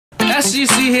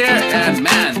SGC here, and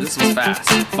man, this was fast.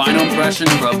 Final impression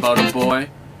for About a Boy.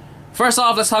 First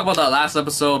off, let's talk about that last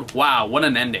episode. Wow, what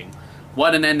an ending.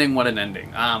 What an ending, what an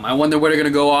ending. I wonder where they're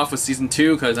going to go off with Season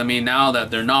 2, because, I mean, now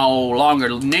that they're no longer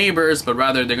neighbors, but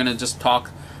rather they're going to just talk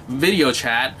video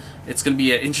chat, it's going to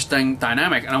be an interesting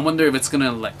dynamic, and I wonder if it's going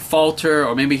to, like, falter,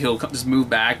 or maybe he'll just move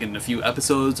back in a few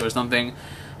episodes or something.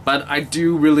 But I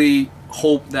do really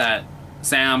hope that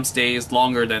Sam stays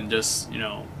longer than just, you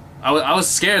know, I was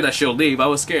scared that she'll leave. I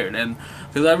was scared, and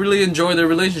because I really enjoyed their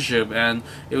relationship, and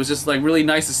it was just like really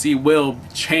nice to see Will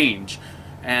change.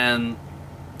 And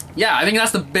yeah, I think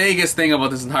that's the biggest thing about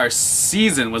this entire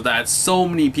season, was that so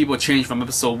many people changed from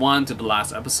episode 1 to the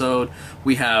last episode.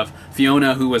 We have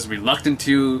Fiona, who was reluctant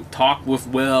to talk with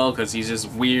Will because he's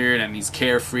just weird and he's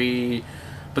carefree,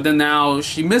 but then now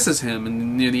she misses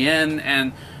him near the end.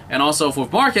 And also for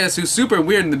Marcus, who's super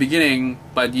weird in the beginning,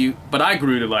 but I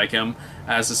grew to like him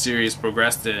as the series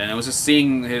progressed, and it was just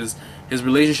seeing his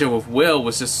relationship with Will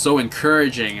was just so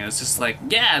encouraging, and it's just like,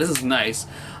 yeah, this is nice.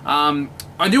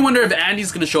 I do wonder if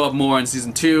Andy's gonna show up more in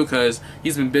Season 2, because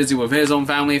he's been busy with his own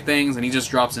family things and he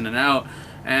just drops in and out.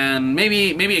 And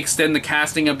maybe extend the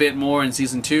casting a bit more in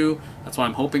Season 2. That's what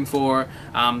I'm hoping for.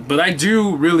 But I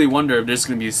do really wonder if there's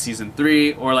going to be a Season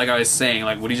 3, or like I was saying,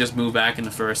 like, would he just move back in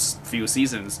the first few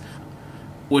seasons?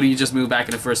 Would he just move back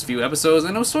in the first few episodes?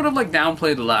 And it was sort of like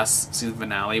downplay the last season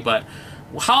finale, but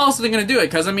how else are they going to do it?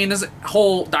 Because, I mean, this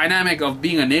whole dynamic of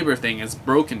being a neighbor thing is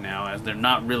broken now, as they're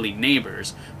not really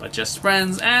neighbors, but just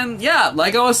friends. And yeah,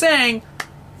 like I was saying,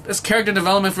 this character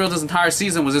development for this entire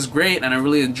season was just great, and I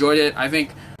really enjoyed it. I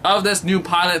think of this new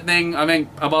pilot thing, I think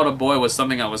About a Boy was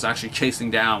something I was actually chasing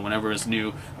down whenever it's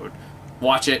new. I would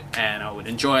watch it and I would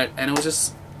enjoy it, and it was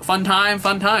just a fun time,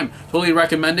 fun time. Totally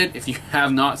recommend it if you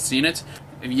have not seen it.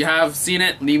 If you have seen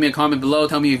it, leave me a comment below,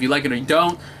 tell me if you like it or you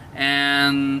don't,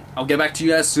 and I'll get back to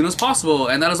you as soon as possible.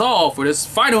 And that is all for this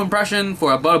final impression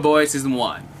for About a Boy Season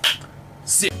 1.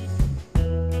 See ya.